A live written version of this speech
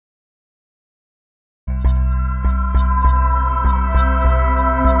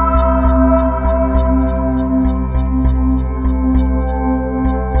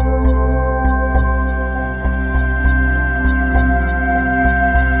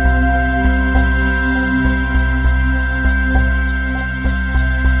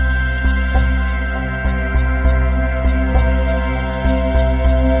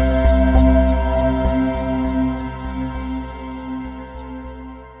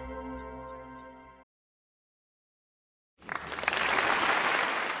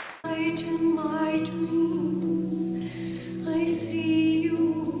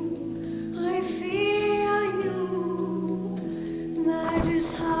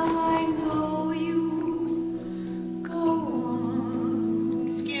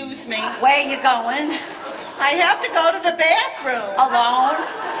Where are you going? I have to go to the bathroom. Alone?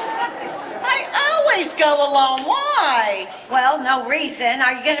 I always go alone. Why? Well, no reason.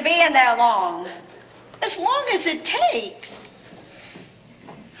 Are you going to be in there long? As long as it takes.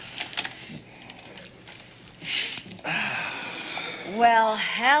 Well,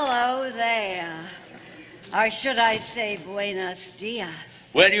 hello there. Or should I say buenos dias?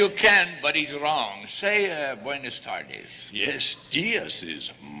 Well, you can, but he's wrong. Say buenos tardes. Yes, dias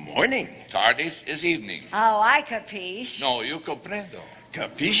is morning. Tardes is evening. Oh, I capiche. No, you comprendo.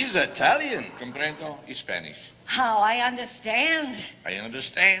 Capiche is Italian. Comprendo is Spanish. Oh, I understand. I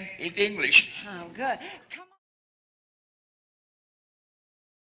understand. It's English. Oh, good. Come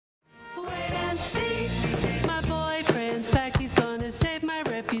on. Wait and see. My boyfriend's back. He's gonna save my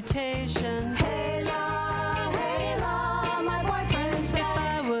reputation. Hey la, my boyfriend's back. If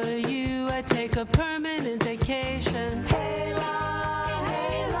I were you, I'd take a permanent vacation. Hey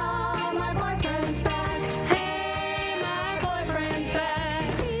la, my boyfriend's back. Hey, my boyfriend's back.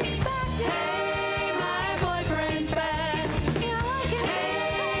 He's back. Hey, my boyfriend's back.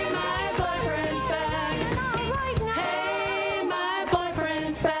 Hey, my boyfriend's back. Hey, my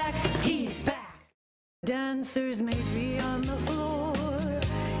boyfriend's back. He's back. Dancers may be on the floor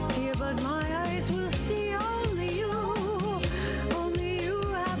here, but my eyes will see only you. Only you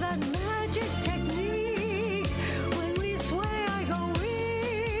have that magic technique. When we sway, I go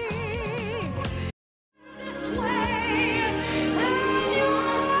weak. This way, and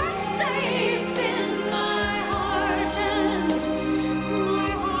you're safe in my heart, and my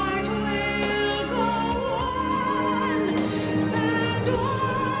heart will go on and on.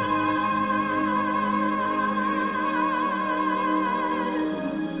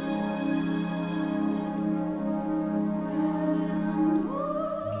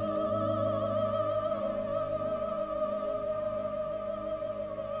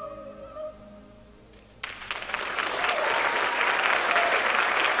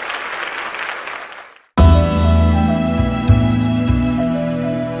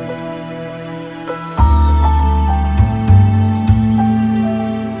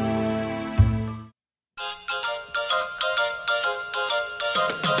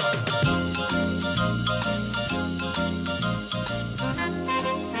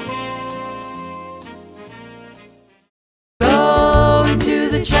 Going to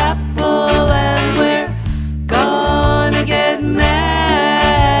the chapel and we're gonna get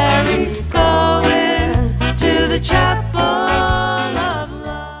married. Going to the chapel of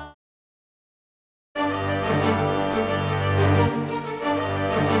love.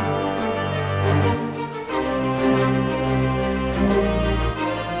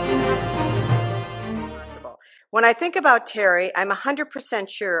 When I think about Terry, I'm 100%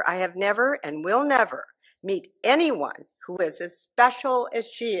 sure I have never and will never meet anyone who is as special as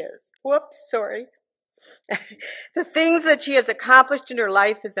she is. Whoops, sorry. The things that she has accomplished in her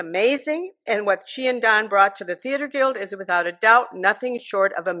life is amazing, and what she and Don brought to the Theater Guild is without a doubt nothing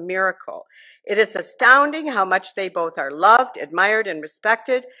short of a miracle. It is astounding how much they both are loved, admired, and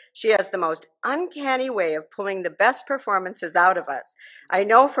respected. She has the most uncanny way of pulling the best performances out of us. I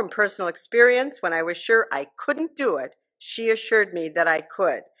know from personal experience, when I was sure I couldn't do it, she assured me that I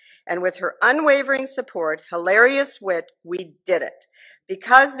could. And with her unwavering support, hilarious wit, we did it.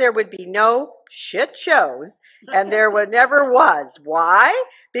 Because there would be no shit shows, and there never was. Why?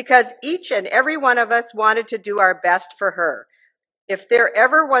 Because each and every one of us wanted to do our best for her. If there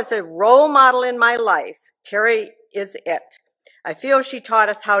ever was a role model in my life, Terry is it. I feel she taught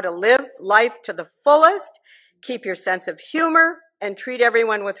us how to live life to the fullest, keep your sense of humor, and treat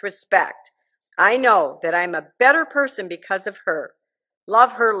everyone with respect. I know that I'm a better person because of her.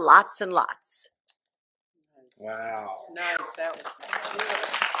 Love her lots and lots. Wow. Nice, that was beautiful.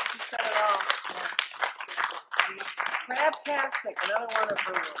 You said it all. Crabtastic, another one of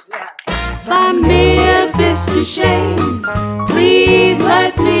her. Yes. Buy me a Mr. Shane. Please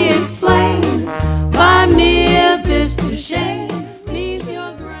let me explain. Buy me a Mr. Shane. Means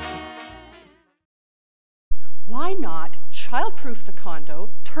you're grand. Why not childproof the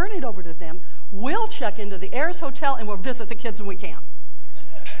condo, turn it over to them, we'll check into the Heirs Hotel, and we'll visit the kids when we can.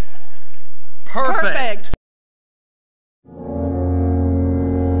 Perfect.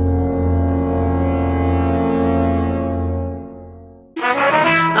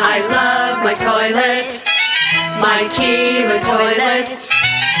 I love my toilet, my Kiva toilet.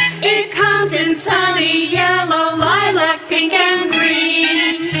 It comes in sunny yellow, lilac, pink, and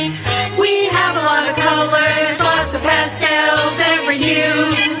green. We have a lot of colors, lots of pastels, every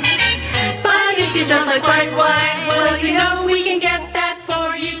hue. But if you just like bright white, well, you know we can get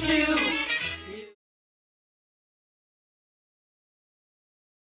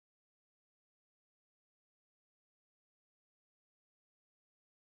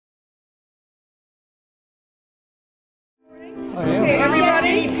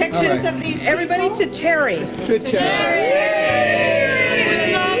everybody. Any pictures of these Everybody people? to Terry. To Terry.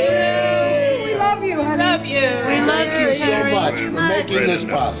 We love you, honey. Thank you so much for making this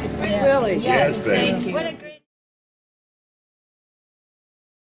possible. Really. Yes, thank you. What a great